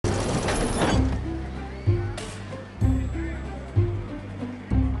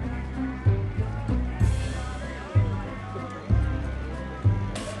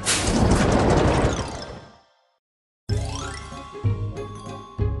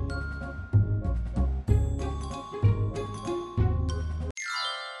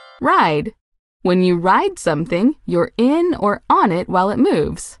Ride. When you ride something, you're in or on it while it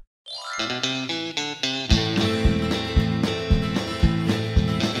moves.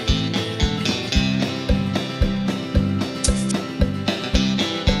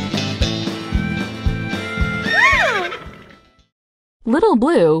 Little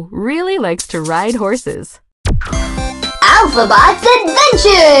Blue really likes to ride horses. Alphabot's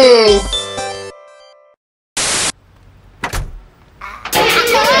Adventures!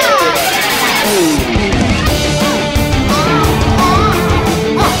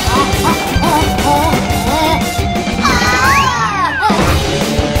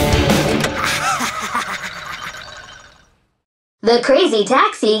 The crazy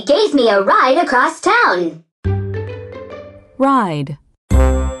taxi gave me a ride across town. Ride.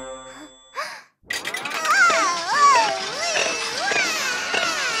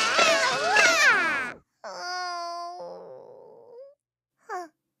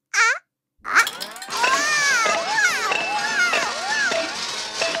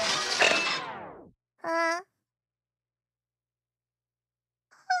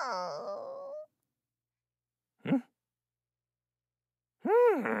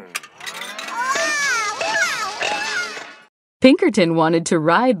 Pinkerton wanted to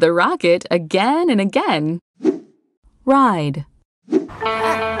ride the rocket again and again. Ride.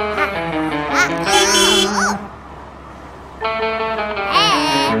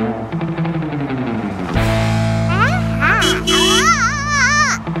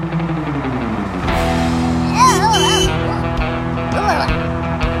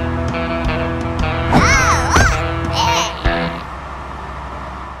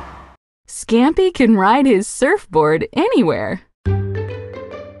 Scampy can ride his surfboard anywhere.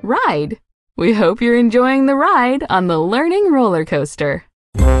 Ride. We hope you're enjoying the ride on the Learning Roller Coaster.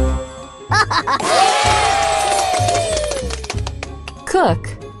 Cook.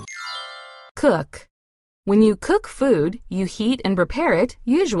 Cook. When you cook food, you heat and prepare it,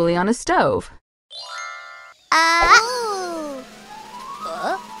 usually on a stove.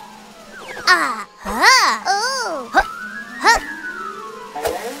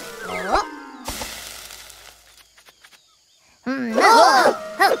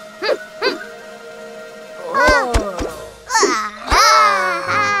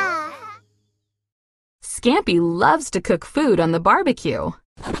 Scampy loves to cook food on the barbecue.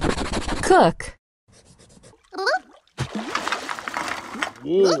 Cook.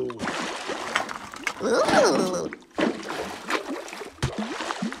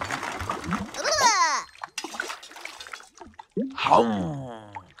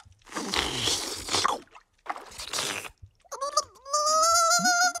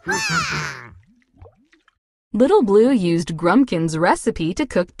 Little Blue used Grumpkin's recipe to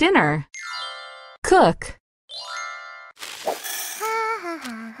cook dinner. Cook.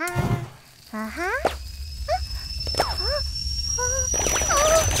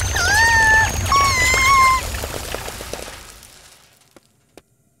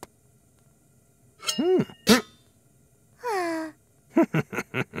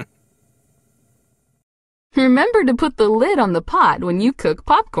 Remember to put the lid on the pot when you cook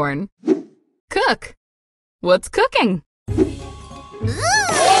popcorn. Cook. What's cooking?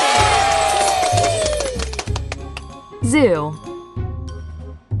 Zoo.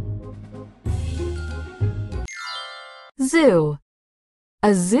 Zoo.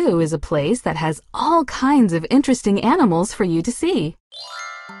 A zoo is a place that has all kinds of interesting animals for you to see.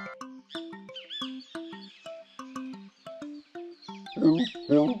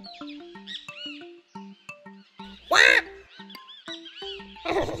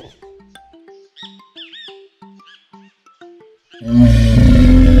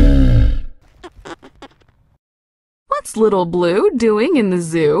 What's Little Blue doing in the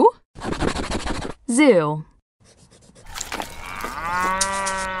zoo? Zoo.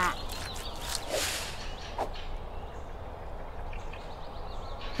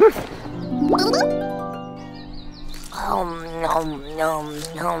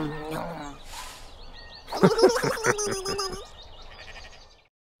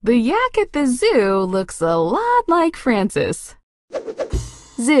 The yak at the zoo looks a lot like Francis.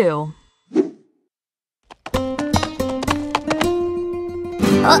 Zoo.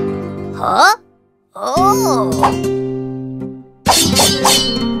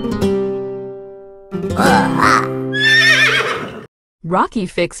 Rocky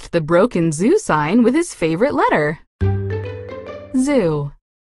fixed the broken zoo sign with his favorite letter. Zoo.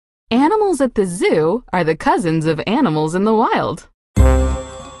 Animals at the zoo are the cousins of animals in the wild.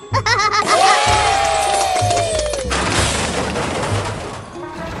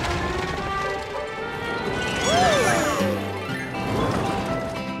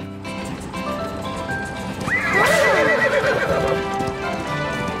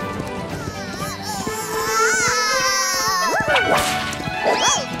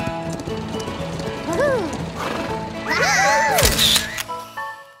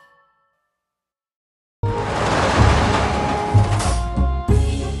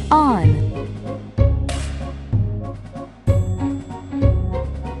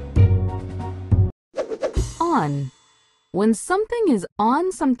 On. When something is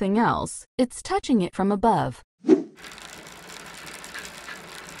on something else, it's touching it from above.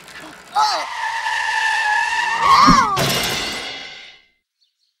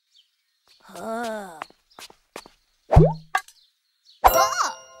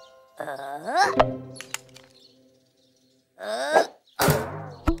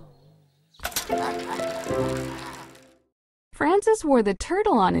 Francis wore the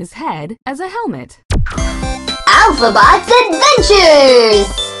turtle on his head as a helmet. Alphabot's Adventures!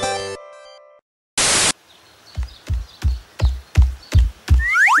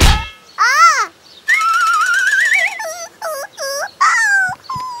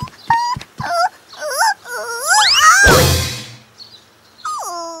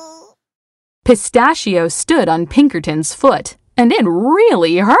 Pistachio stood on Pinkerton's foot, and it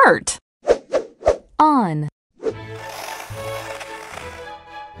really hurt. On.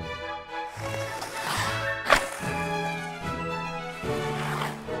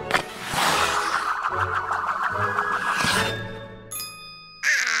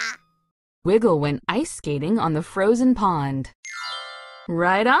 Wiggle went ice skating on the frozen pond.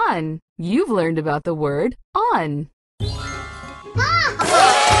 Right on! You've learned about the word on.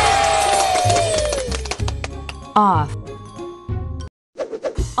 Off.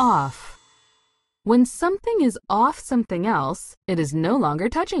 Off. When something is off something else, it is no longer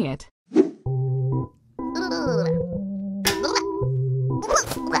touching it.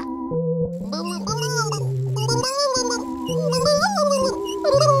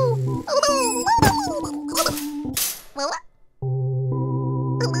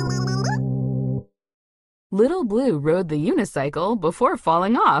 Little Blue rode the unicycle before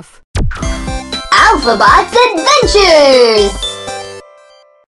falling off. Alphabot's Adventures!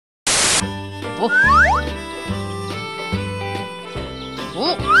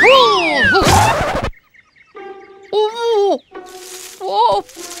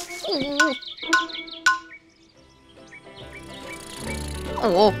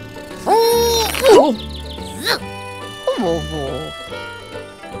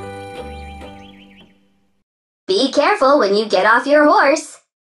 Be careful when you get off your horse.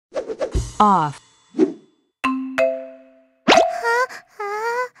 Off.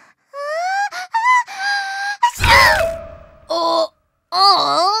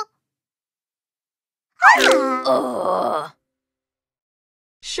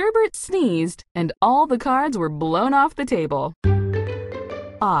 Sherbert sneezed, and all the cards were blown off the table.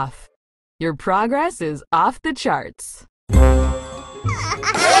 Off. Your progress is off the charts.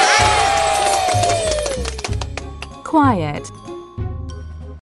 Quiet.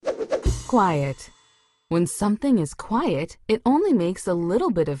 Quiet. When something is quiet, it only makes a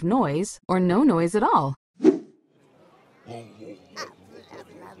little bit of noise or no noise at all.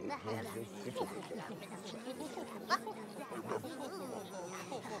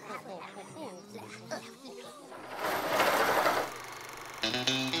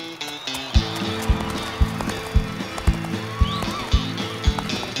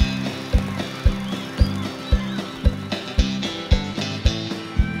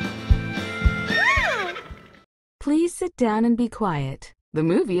 Please sit down and be quiet. The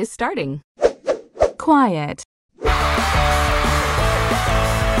movie is starting. Quiet.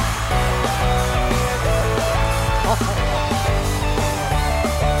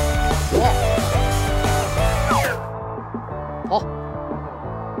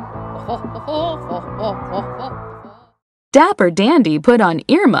 Dapper Dandy put on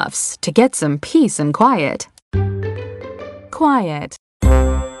earmuffs to get some peace and quiet. Quiet.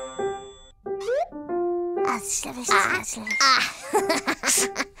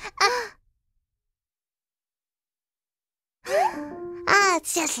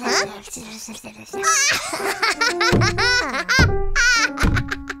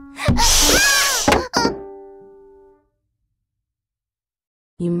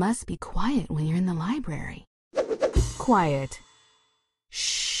 You must be quiet when you're in the library. Quiet.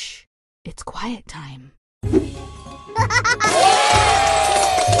 Shh. It's quiet time.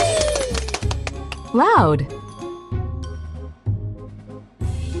 Loud.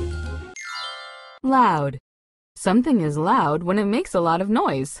 Loud. Something is loud when it makes a lot of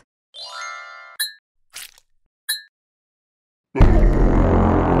noise.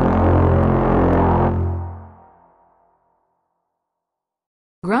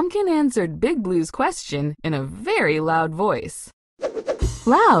 Grumpkin answered Big Blue's question in a very loud voice.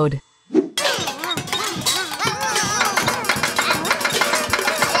 Loud.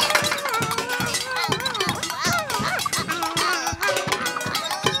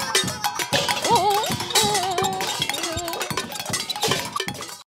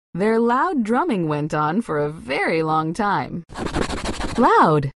 Their loud drumming went on for a very long time.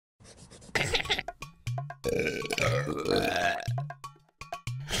 Loud.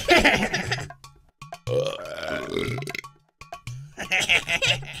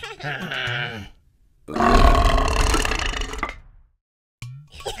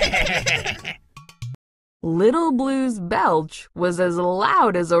 Little Blue's belch was as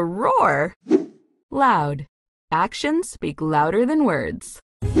loud as a roar. Loud. Actions speak louder than words.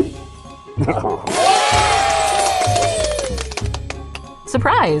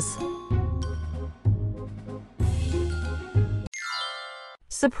 Surprise.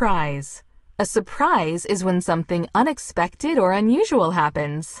 Surprise. A surprise is when something unexpected or unusual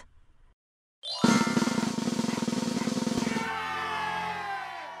happens.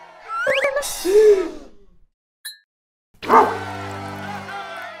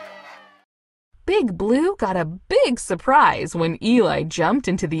 Big Blue got a big surprise when Eli jumped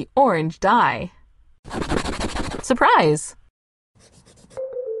into the orange dye. Surprise!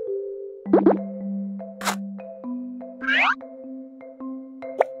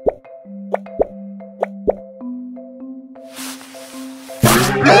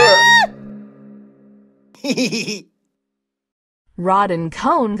 Rod and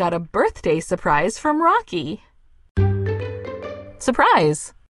Cone got a birthday surprise from Rocky.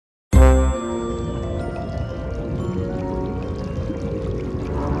 Surprise!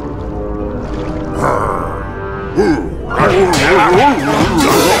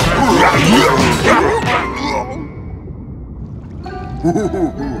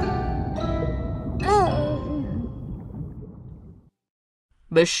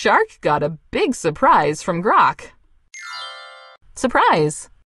 The shark got a big surprise from Grok. Surprise!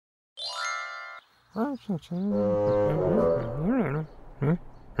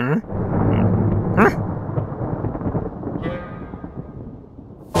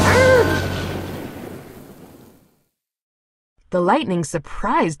 The lightning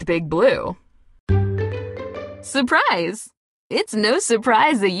surprised Big Blue. Surprise! It's no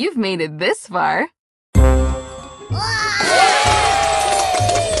surprise that you've made it this far.